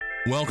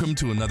Welcome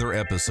to another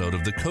episode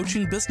of the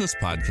Coaching Business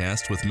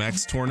Podcast with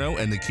Max Torno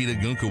and Nikita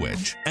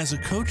Gunkowicz. As a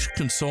coach,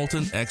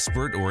 consultant,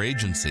 expert, or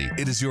agency,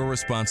 it is your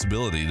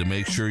responsibility to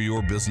make sure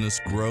your business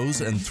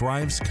grows and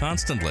thrives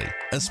constantly.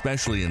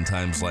 Especially in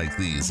times like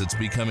these, it's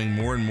becoming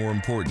more and more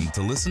important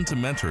to listen to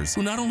mentors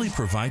who not only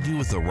provide you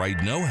with the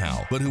right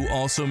know-how, but who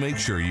also make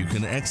sure you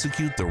can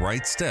execute the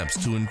right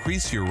steps to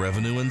increase your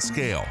revenue and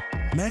scale.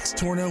 Max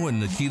Torno and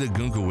Nikita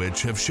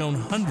Gunkowicz have shown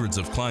hundreds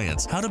of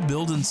clients how to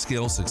build and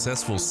scale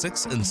successful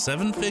 6- and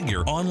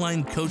 7-figure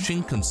online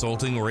coaching,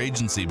 consulting, or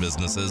agency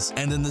businesses.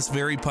 And in this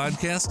very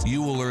podcast,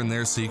 you will learn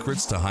their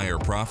secrets to higher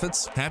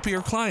profits,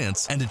 happier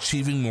clients, and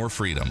achieving more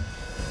freedom.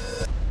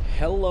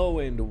 Hello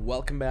and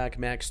welcome back.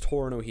 Max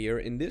Torno here.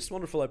 In this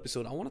wonderful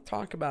episode, I want to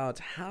talk about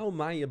how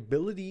my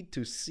ability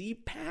to see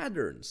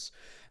patterns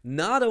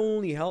not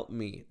only helped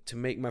me to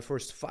make my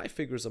first 5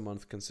 figures a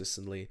month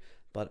consistently,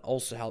 but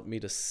also helped me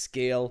to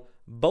scale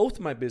both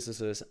my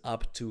businesses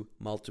up to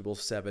multiple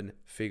 7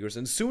 figures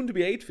and soon to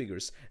be 8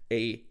 figures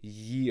a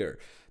year.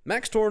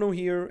 Max Torno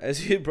here,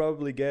 as you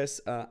probably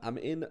guess. I'm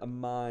in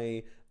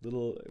my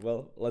little,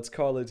 let's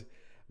call it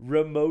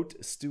remote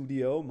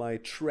studio, my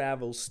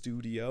travel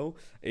studio,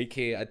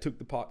 aka I took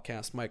the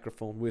podcast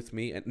microphone with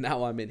me and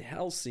now I'm in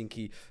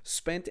Helsinki.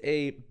 Spent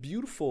a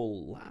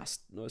beautiful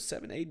last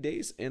 7-8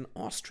 days in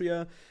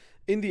Austria,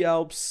 in the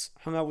Alps,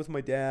 hung out with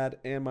my dad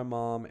and my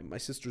mom and my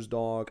sister's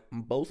dog,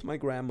 both my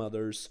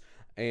grandmothers,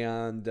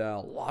 and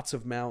lots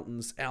of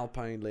mountains,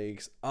 alpine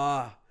lakes.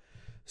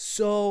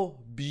 So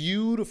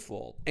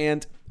beautiful.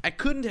 And I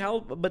couldn't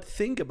help but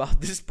think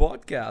about this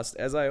podcast,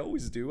 as I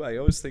always do. I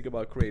always think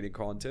about creating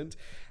content.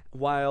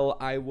 While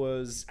I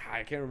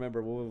can't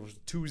remember, what it was,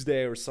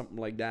 Tuesday or something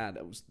like that,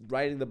 I was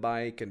riding the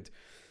bike, and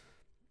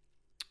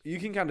you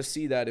can kind of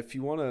see that if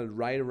you want to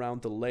ride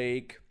around the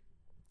lake,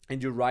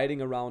 and you're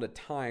riding around a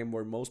time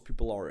where most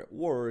people are at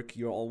work,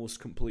 you're almost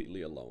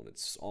completely alone.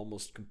 It's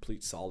almost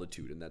complete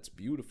solitude, and that's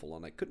beautiful.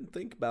 And I couldn't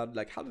think about,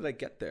 how did I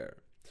get there?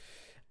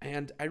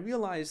 And I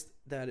realized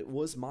that it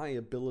was my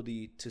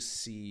ability to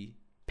see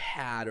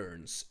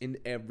patterns in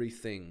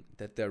everything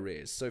that there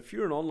is. So if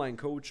you're an online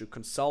coach, a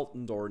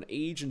consultant, or an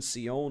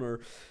agency owner,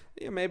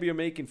 maybe you're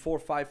making 4 or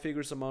 5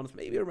 figures a month,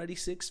 maybe already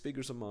 6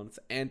 figures a month,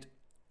 and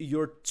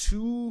you're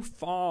too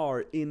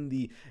far in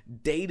the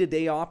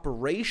day-to-day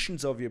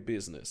operations of your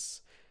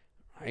business,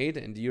 right?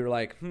 And you're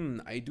like,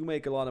 I do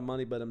make a lot of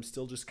money, but I'm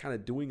still just kind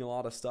of doing a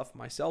lot of stuff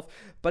myself.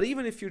 But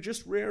even if you're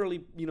just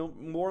rarely,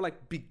 more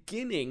like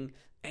beginning,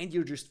 and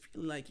you're just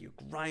feeling like you're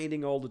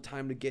grinding all the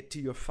time to get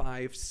to your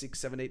 5, 6,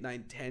 7, 8,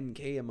 9,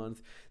 10K a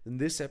month, then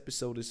this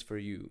episode is for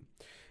you.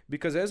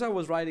 Because as I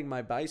was riding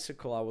my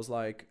bicycle, I was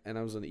like, and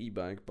I was on an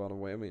e-bike, by the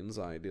way,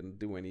 I didn't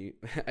do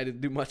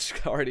much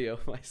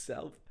cardio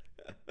myself.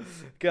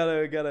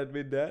 gotta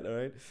admit that, all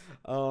right?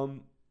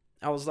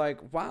 I was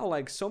like,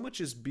 wow, so much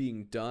is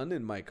being done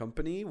in my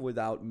company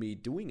without me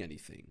doing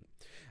anything.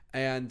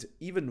 And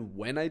even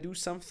when I do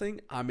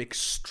something, I'm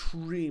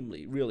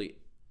extremely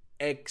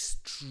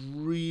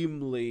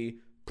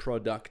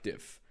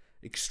productive,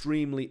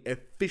 extremely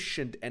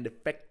efficient and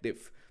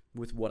effective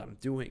with what I'm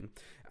doing.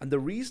 And the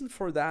reason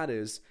for that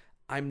is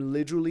I'm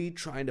literally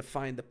trying to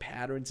find the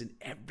patterns in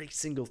every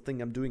single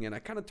thing I'm doing. And I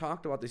kind of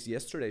talked about this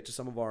yesterday to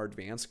some of our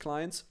advanced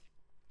clients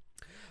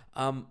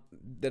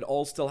that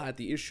all still had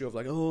the issue of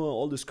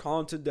all this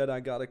content that I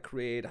gotta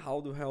create. How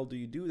the hell do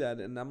you do that?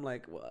 And I'm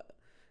like, well,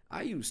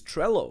 I use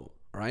Trello,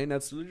 right? And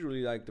that's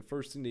literally the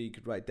first thing that you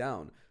could write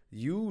down.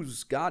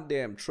 Use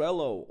goddamn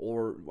Trello,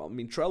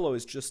 Trello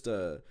is just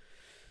a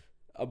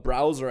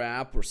browser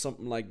app or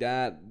something like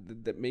that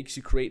makes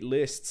you create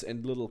lists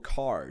and little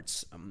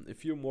cards.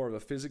 If you're more of a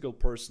physical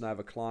person, I have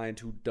a client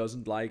who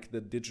doesn't like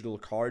the digital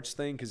cards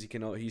thing because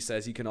he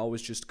says he can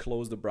always just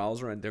close the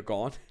browser and they're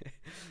gone.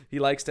 He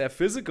likes to have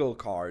physical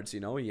cards, he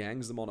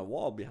hangs them on a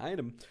wall behind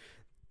him.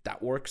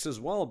 That works as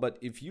well. But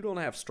if you don't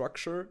have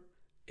structure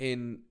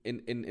in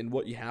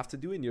what you have to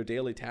do in your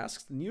daily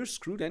tasks, then you're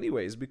screwed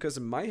anyways. Because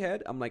in my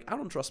head, I'm like, I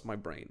don't trust my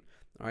brain.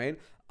 All right,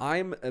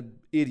 I'm an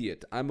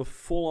idiot. I'm a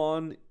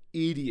full-on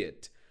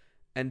idiot.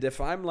 And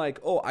if I'm like,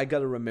 I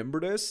gotta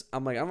remember this,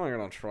 I'm like, I'm not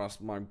gonna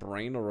trust my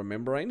brain or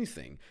remember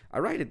anything. I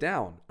write it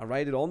down. I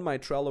write it on my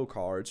Trello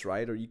cards,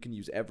 right? Or you can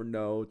use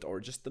Evernote or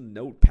just the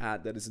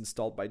notepad that is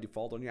installed by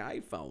default on your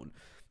iPhone.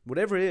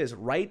 Whatever it is,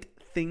 write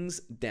things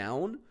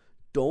down.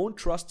 Don't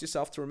trust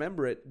yourself to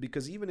remember it,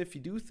 because even if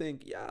you do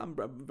think, I'm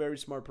a very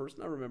smart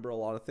person, I remember a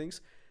lot of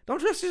things, don't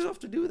trust yourself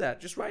to do that.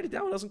 Just write it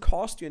down. It doesn't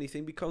cost you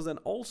anything, because then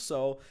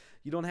also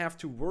you don't have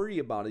to worry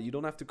about it. You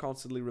don't have to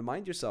constantly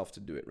remind yourself to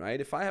do it, right?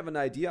 If I have an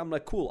idea, I'm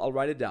like, cool, I'll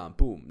write it down.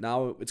 Boom.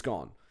 Now it's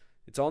gone.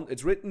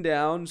 It's written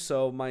down,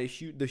 so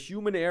the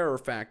human error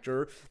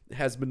factor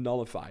has been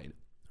nullified.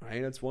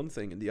 Right, that's one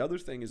thing. And the other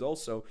thing is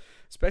also,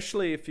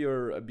 especially if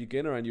you're a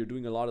beginner and you're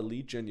doing a lot of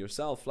lead gen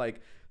yourself,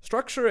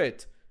 structure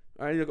it.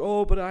 Right, you're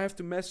like, but I have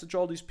to message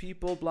all these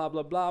people, blah,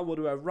 blah, blah. What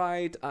do I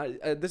write?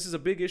 This is a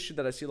big issue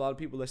that I see a lot of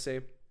people that say,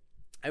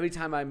 every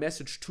time I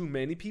message too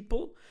many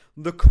people,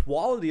 the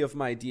quality of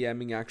my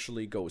DMing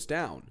actually goes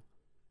down.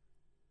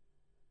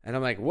 And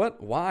I'm like,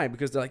 what? Why?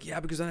 Because they're like, yeah,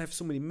 because I have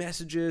so many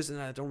messages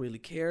and I don't really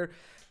care.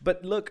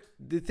 But look,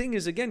 the thing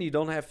is, again, you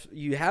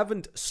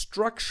haven't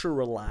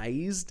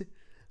structuralized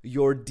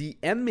your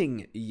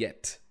DMing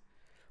yet.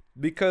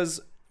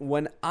 Because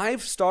when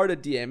I've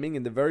started DMing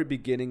in the very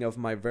beginning of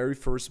my very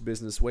first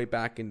business way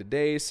back in the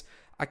days,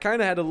 I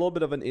kind of had a little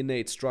bit of an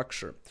innate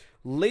structure.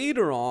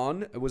 Later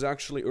on, it was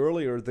actually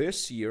earlier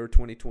this year,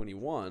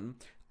 2021,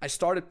 I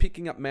started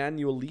picking up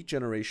manual lead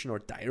generation or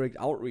direct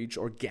outreach,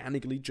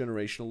 organic lead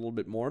generation a little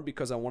bit more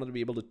because I wanted to be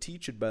able to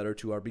teach it better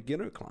to our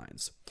beginner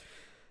clients.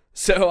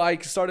 So I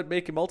started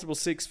making multiple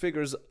six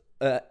figures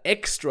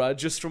extra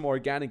just from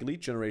organic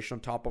lead generation on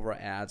top of our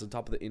ads, on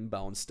top of the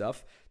inbound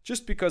stuff,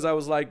 just because I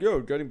was like,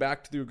 getting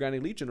back to the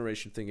organic lead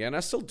generation thing. And I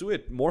still do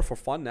it more for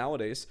fun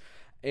nowadays.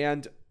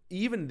 And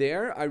even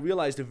there, I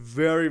realized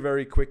very,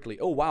 very quickly,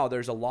 oh, wow,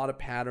 there's a lot of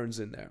patterns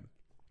in there.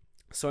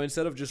 So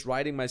instead of just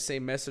writing my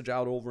same message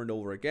out over and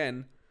over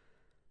again,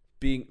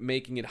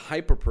 making it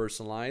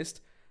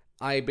hyper-personalized,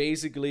 I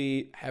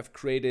basically have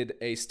created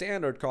a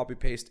standard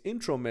copy-paste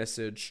intro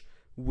message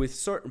with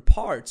certain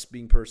parts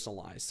being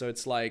personalized. So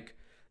it's like,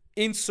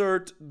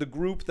 insert the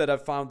group that I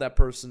found that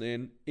person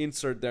in,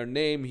 insert their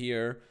name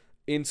here,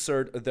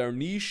 insert their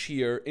niche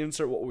here,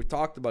 insert what we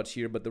talked about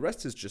here, but the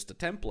rest is just a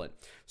template.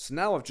 So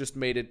now I've just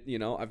made it,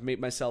 I've made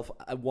myself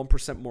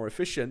 1% more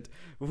efficient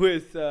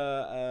with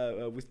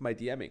my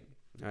DMing.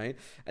 Right.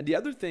 And the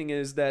other thing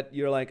is that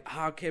you're like,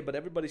 okay, but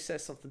everybody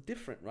says something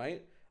different,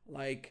 right?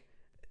 Like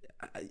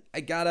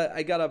I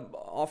gotta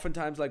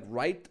oftentimes like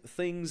write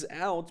things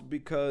out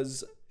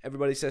because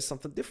everybody says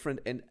something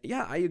different. And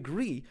yeah, I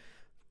agree.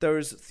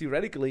 There's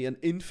theoretically an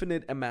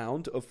infinite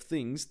amount of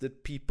things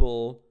that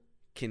people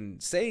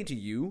can say to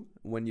you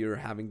when you're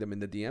having them in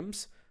the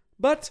DMs.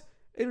 But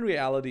in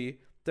reality,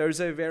 there's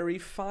a very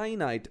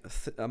finite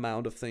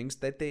amount of things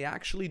that they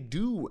actually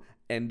do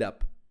end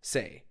up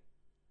say.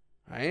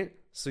 Right?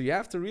 So you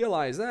have to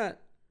realize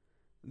that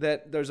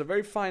there's a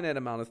very finite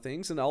amount of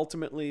things, and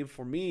ultimately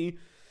for me,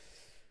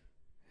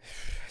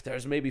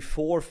 there's maybe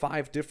 4 or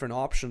 5 different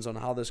options on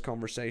how this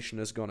conversation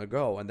is going to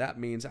go, and that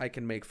means I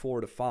can make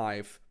 4 to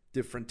 5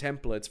 different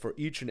templates for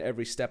each and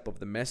every step of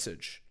the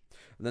message.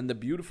 And then the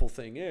beautiful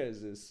thing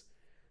is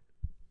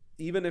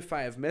even if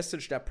I have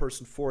messaged that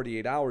person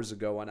 48 hours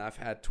ago and I've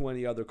had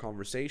 20 other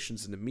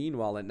conversations in the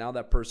meanwhile, and now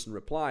that person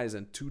replies,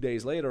 and 2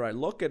 days later I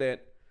look at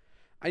it,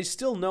 I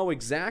still know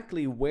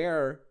exactly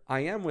where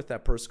I am with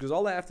that person, because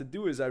all I have to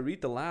do is I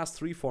read the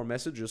last 3-4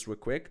 messages real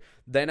quick.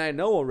 Then I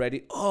know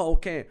already,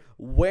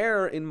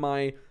 where in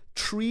my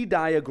tree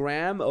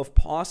diagram of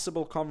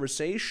possible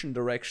conversation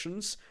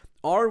directions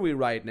are we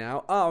right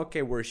now?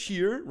 We're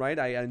here, right?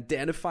 I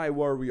identify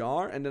where we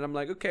are, and then I'm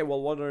like, okay,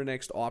 well, what are the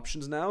next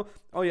options now?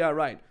 Oh, yeah,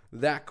 right,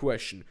 that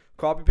question.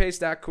 Copy paste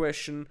that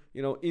question,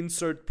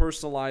 insert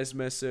personalized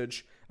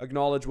message,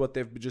 acknowledge what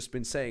they've just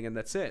been saying, and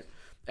that's it.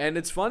 And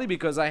it's funny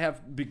because I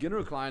have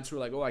beginner clients who are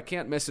like, I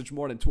can't message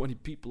more than 20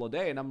 people a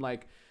day. And I'm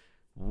like,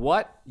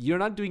 what? You're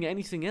not doing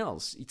anything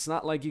else. It's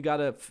not like you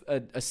got a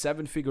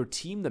 7-figure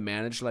team to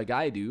manage like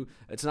I do.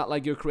 It's not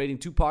like you're creating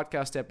 2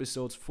 podcast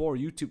episodes, 4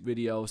 YouTube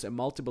videos, and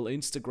multiple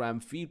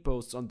Instagram feed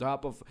posts on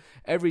top of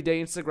everyday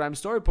Instagram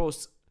story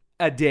posts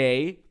a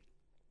day.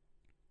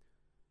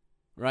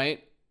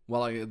 Right?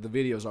 Well, the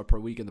videos are per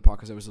week and the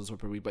podcast episodes are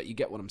per week, but you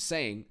get what I'm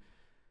saying.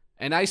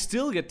 And I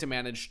still get to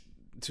manage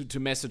to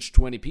message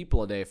 20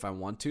 people a day if I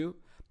want to,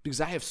 because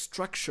I have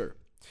structure.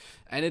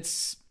 And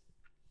it's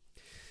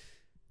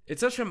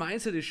such a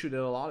mindset issue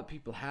that a lot of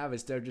people have,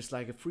 is they're just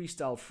like a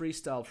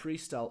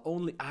freestyle,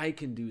 only I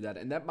can do that.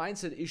 And that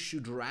mindset issue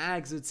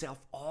drags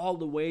itself all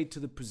the way to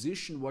the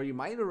position where you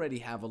might already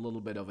have a little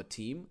bit of a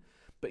team,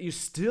 but you're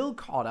still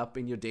caught up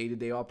in your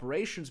day-to-day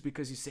operations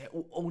because you say,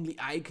 only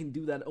I can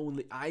do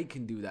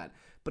that.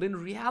 But in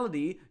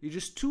reality, you're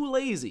just too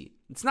lazy.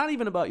 It's not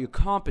even about your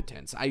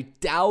competence. I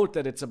doubt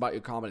that it's about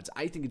your competence.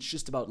 I think it's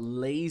just about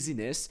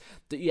laziness,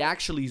 that you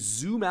actually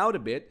zoom out a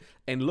bit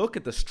and look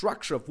at the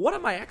structure of what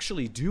am I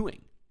actually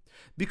doing?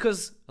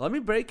 Because, let me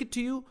break it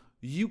to you,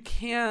 you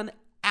can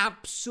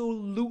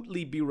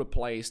absolutely be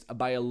replaced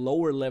by a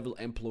lower level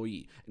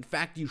employee. In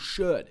fact, you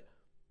should.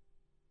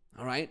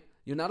 All right?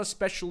 You're not a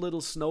special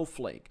little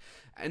snowflake.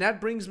 And that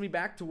brings me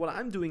back to what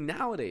I'm doing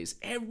nowadays.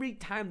 Every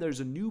time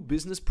there's a new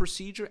business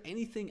procedure,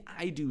 anything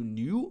I do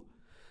new,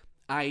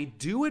 I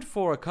do it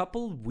for a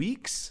couple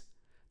weeks,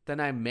 then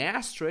I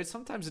master it.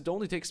 Sometimes it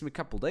only takes me a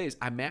couple days.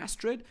 I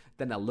master it,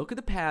 then I look at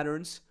the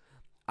patterns,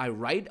 I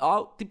write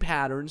out the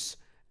patterns,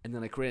 and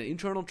then I create an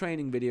internal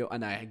training video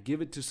and I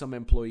give it to some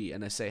employee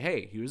and I say,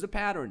 hey, here's the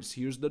patterns,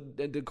 here's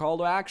the call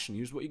to action,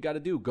 here's what you got to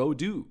do, go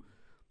do.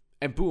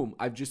 And boom,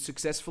 I've just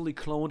successfully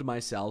cloned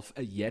myself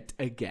yet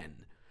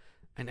again.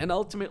 And then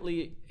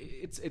ultimately,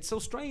 it's so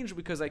strange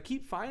because I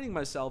keep finding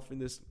myself in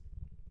this.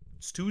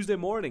 It's Tuesday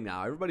morning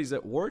now. Everybody's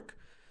at work.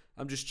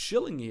 I'm just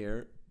chilling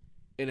here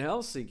in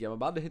Helsinki. I'm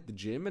about to hit the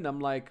gym, and I'm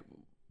like,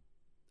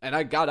 and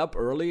I got up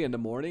early in the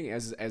morning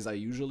as I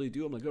usually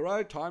do. I'm like, all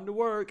right, time to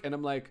work. And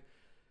I'm like,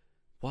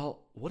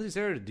 well, what is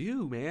there to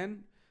do,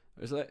 man?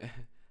 It's like,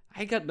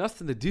 I got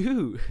nothing to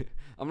do.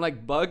 I'm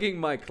like bugging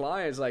my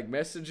clients, like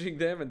messaging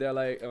them, and they're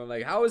like, I'm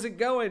like, how is it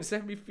going?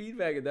 Send me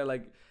feedback. And they're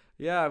like,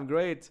 yeah, I'm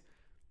great.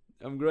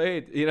 I'm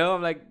great. You know,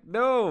 I'm like,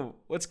 no,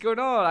 what's going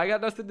on? I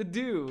got nothing to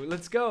do.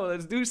 Let's go.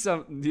 Let's do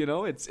something. You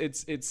know, it's,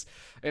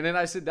 and then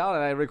I sit down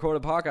and I record a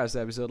podcast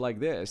episode like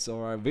this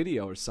or a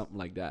video or something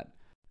like that.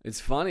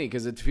 It's funny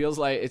because it feels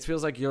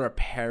like you're a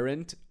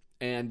parent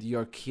and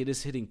your kid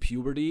is hitting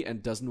puberty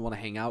and doesn't want to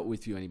hang out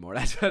with you anymore.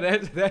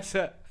 That's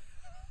a,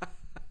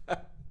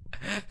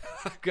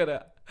 I'm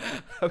gonna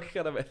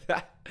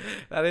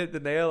that hit the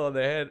nail on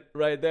the head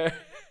right there.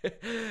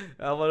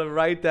 I'm gonna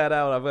write that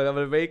out. I'm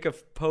gonna make a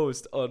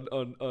post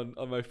on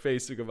my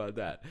Facebook about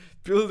that.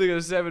 Building a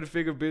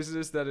 7-figure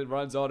business that it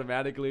runs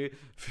automatically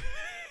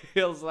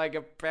feels like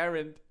a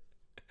parent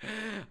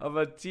of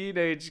a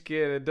teenage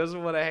kid and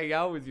doesn't want to hang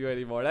out with you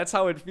anymore. That's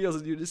how it feels,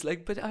 and you're just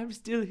like, but I'm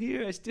still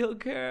here. I still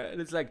care.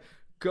 And it's like,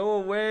 go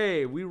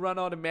away. We run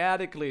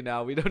automatically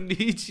now. We don't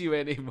need you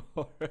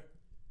anymore.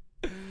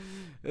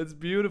 It's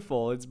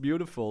beautiful. It's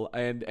beautiful.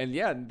 And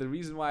yeah, the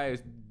reason why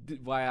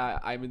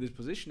I'm in this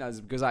position is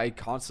because I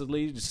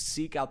constantly just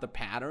seek out the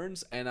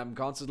patterns, and I'm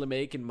constantly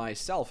making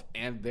myself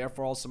and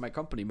therefore also my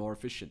company more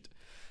efficient.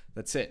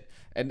 That's it.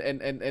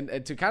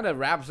 And to kind of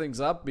wrap things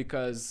up,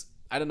 because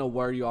I don't know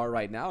where you are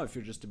right now, if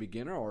you're just a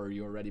beginner or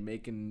you're already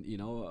making,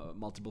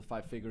 multiple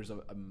 5 figures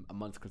a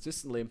month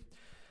consistently.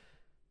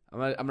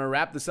 I'm gonna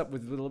wrap this up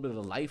with a little bit of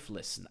a life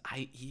lesson.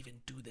 I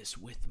even do this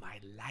with my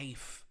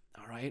life.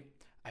 All right.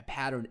 I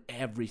pattern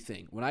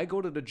everything. When I go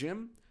to the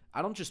gym,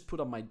 I don't just put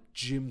on my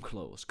gym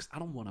clothes because I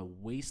don't want to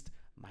waste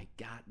my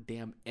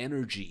goddamn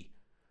energy.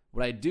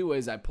 What I do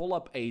is I pull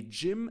up a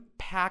gym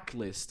pack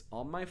list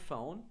on my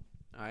phone.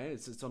 All right,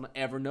 it's on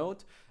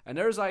Evernote, and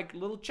there's like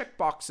little check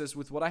boxes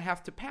with what I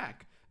have to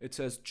pack. It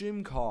says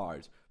gym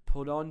card,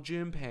 put on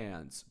gym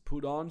pants,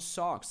 put on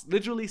socks.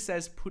 Literally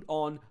says put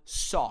on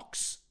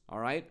socks. All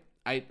right,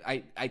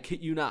 I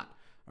kid you not.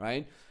 All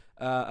right,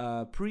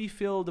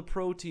 pre-fill the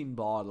protein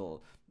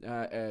bottle.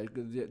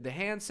 The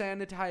hand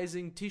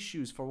sanitizing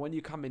tissues for when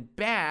you're coming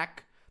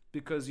back,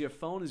 because your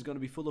phone is going to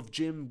be full of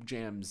gym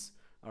germs,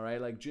 all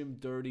right, like gym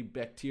dirty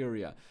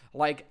bacteria.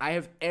 Like, I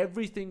have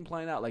everything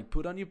planned out, like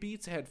put on your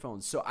Beats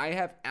headphones. So I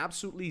have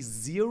absolutely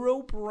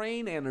zero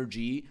brain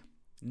energy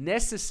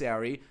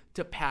necessary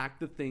to pack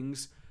the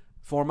things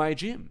for my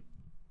gym.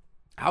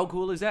 How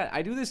cool is that?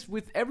 I do this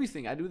with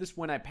everything. I do this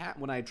when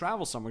I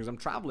travel somewhere, because I'm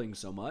traveling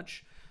so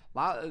much.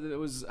 I'll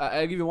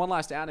give you one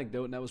last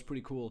anecdote, and that was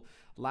pretty cool.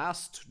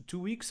 Last 2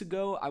 weeks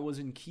ago, I was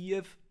in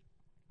Kiev.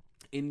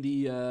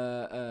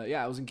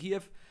 I was in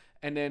Kiev,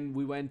 and then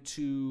we went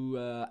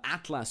to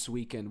Atlas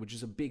Weekend, which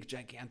is a big,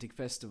 gigantic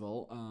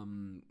festival.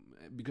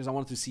 Because I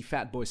wanted to see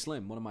Fatboy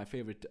Slim, one of my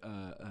favorite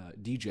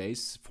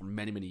DJs for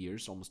many, many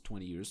years, almost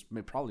 20 years,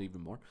 maybe probably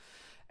even more.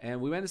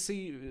 And we went to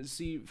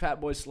see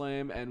Fatboy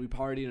Slim, and we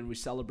partied and we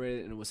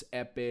celebrated, and it was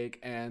epic.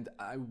 And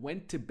I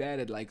went to bed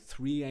at like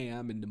 3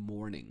 a.m. in the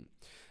morning.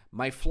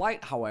 My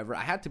flight, however,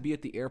 I had to be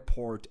at the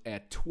airport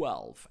at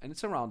 12, and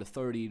it's around a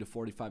 30 to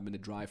 45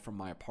 minute drive from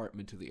my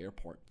apartment to the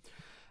airport.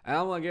 And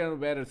I'm gonna get out of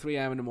bed at 3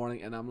 a.m. in the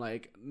morning, and I'm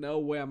like, no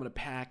way, I'm gonna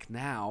pack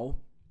now.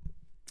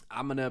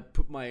 I'm gonna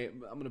put my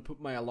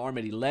alarm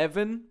at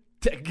 11.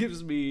 That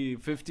gives me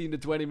 15 to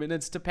 20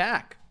 minutes to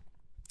pack,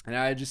 and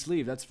I just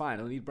leave. That's fine.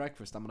 I don't eat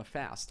breakfast. I'm gonna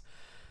fast.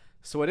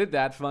 So I did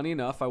that. Funny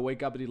enough, I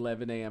wake up at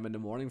 11 a.m. in the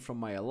morning from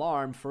my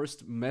alarm.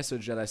 First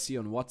message that I see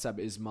on WhatsApp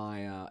is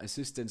my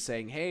assistant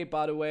saying, hey,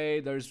 by the way,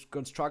 there's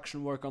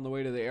construction work on the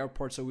way to the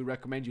airport, so we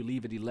recommend you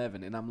leave at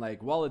 11. And I'm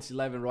like, well, it's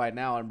 11 right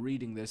now. I'm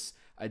reading this.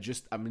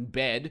 I'm in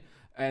bed,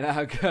 and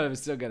I'm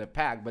still going to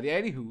pack. But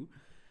anywho,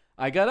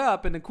 I got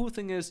up, and the cool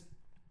thing is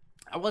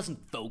I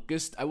wasn't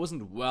focused. I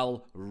wasn't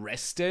well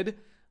rested,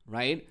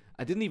 right?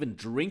 I didn't even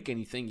drink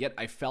anything, yet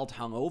I felt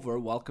hungover.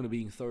 Welcome to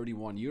being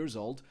 31 years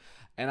old.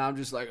 And I'm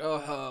just like,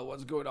 oh,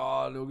 what's going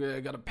on? Okay, I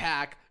got to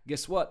pack.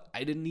 Guess what?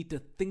 I didn't need to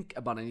think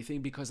about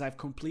anything because I've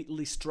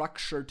completely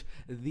structured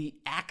the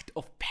act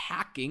of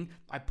packing.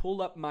 I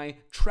pulled up my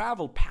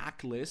travel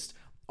pack list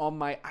on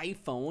my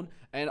iPhone,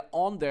 and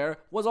on there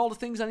was all the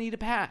things I need to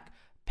pack.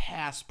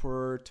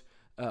 Passport,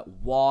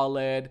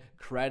 wallet,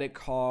 credit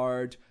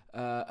card,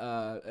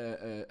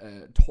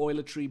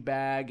 toiletry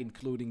bag,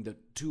 including the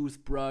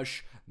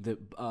toothbrush, the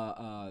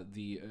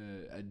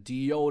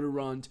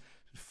deodorant,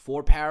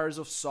 4 pairs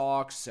of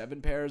socks,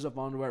 7 pairs of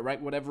underwear,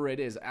 right? Whatever it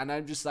is. And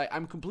I'm just like,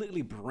 I'm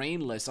completely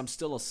brainless. I'm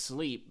still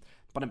asleep,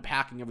 but I'm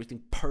packing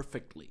everything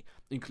perfectly,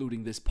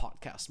 including this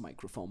podcast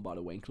microphone, by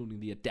the way, including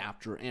the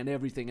adapter and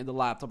everything, and the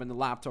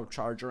laptop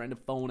charger, and the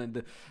phone,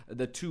 and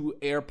the 2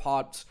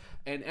 AirPods,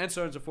 and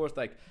so on and so forth.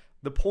 Like,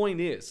 the point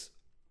is,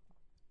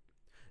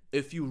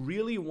 if you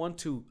really want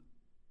to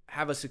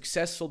have a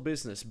successful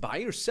business by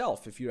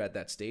yourself, if you're at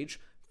that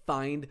stage,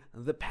 find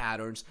the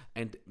patterns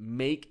and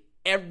make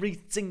every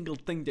single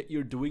thing that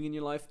you're doing in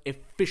your life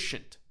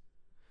efficient.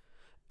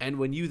 And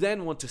when you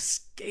then want to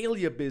scale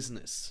your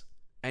business,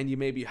 and you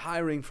may be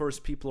hiring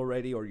first people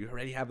already, or you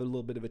already have a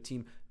little bit of a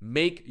team,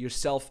 make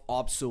yourself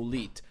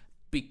obsolete.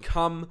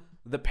 Become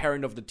the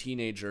parent of the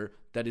teenager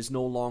that is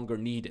no longer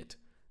needed.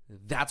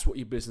 That's what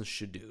your business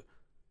should do,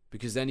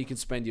 because then you can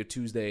spend your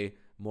Tuesday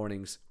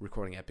mornings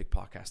recording epic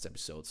podcast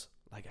episodes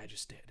like I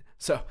just did.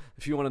 So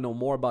if you want to know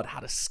more about how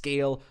to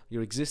scale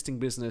your existing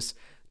business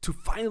to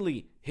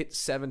finally hit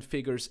 7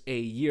 figures a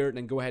year,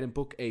 then go ahead and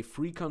book a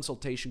free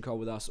consultation call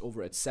with us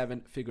over at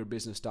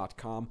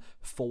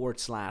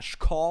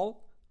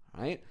 7figurebusiness.com/call.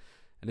 All right.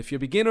 And if you're a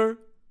beginner,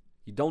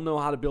 you don't know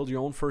how to build your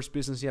own first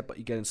business yet, but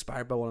you get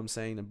inspired by what I'm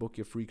saying, and book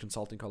your free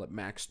consulting call at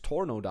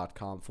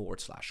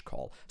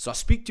maxtorno.com/call. So I'll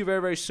speak to you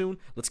very, very soon.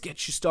 Let's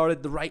get you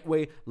started the right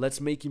way.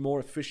 Let's make you more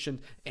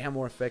efficient and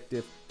more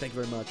effective. Thank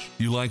you very much.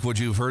 You like what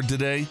you've heard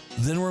today?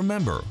 Then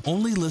remember,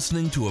 only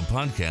listening to a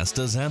podcast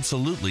does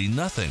absolutely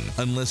nothing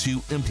unless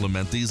you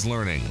implement these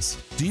learnings.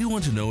 Do you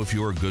want to know if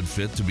you're a good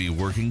fit to be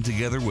working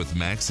together with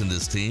Max and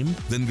his team?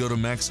 Then go to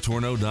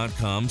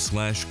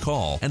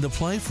maxtorno.com/call and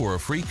apply for a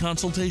free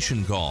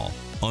consultation call.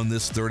 On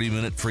this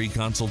 30-minute free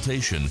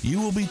consultation,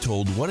 you will be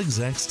told what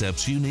exact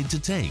steps you need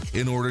to take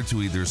in order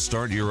to either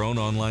start your own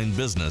online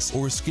business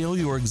or scale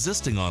your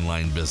existing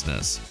online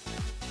business.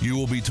 You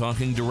will be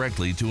talking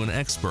directly to an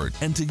expert,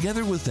 and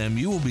together with them,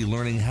 you will be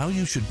learning how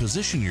you should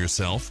position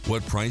yourself,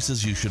 what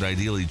prices you should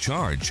ideally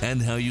charge, and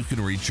how you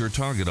can reach your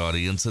target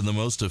audience in the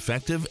most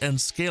effective and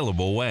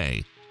scalable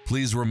way.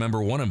 Please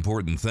remember one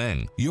important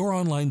thing. Your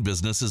online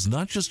business is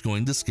not just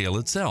going to scale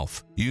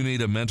itself. You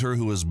need a mentor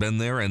who has been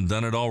there and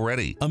done it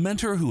already. A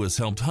mentor who has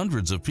helped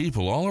hundreds of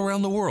people all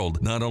around the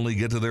world not only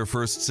get to their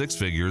first 6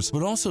 figures,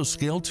 but also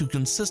scale to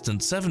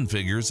consistent 7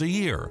 figures a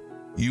year.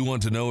 You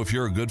want to know if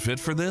you're a good fit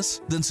for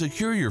this? Then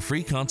secure your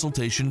free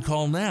consultation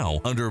call now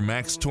under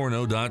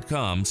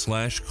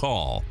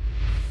maxtorno.com/call.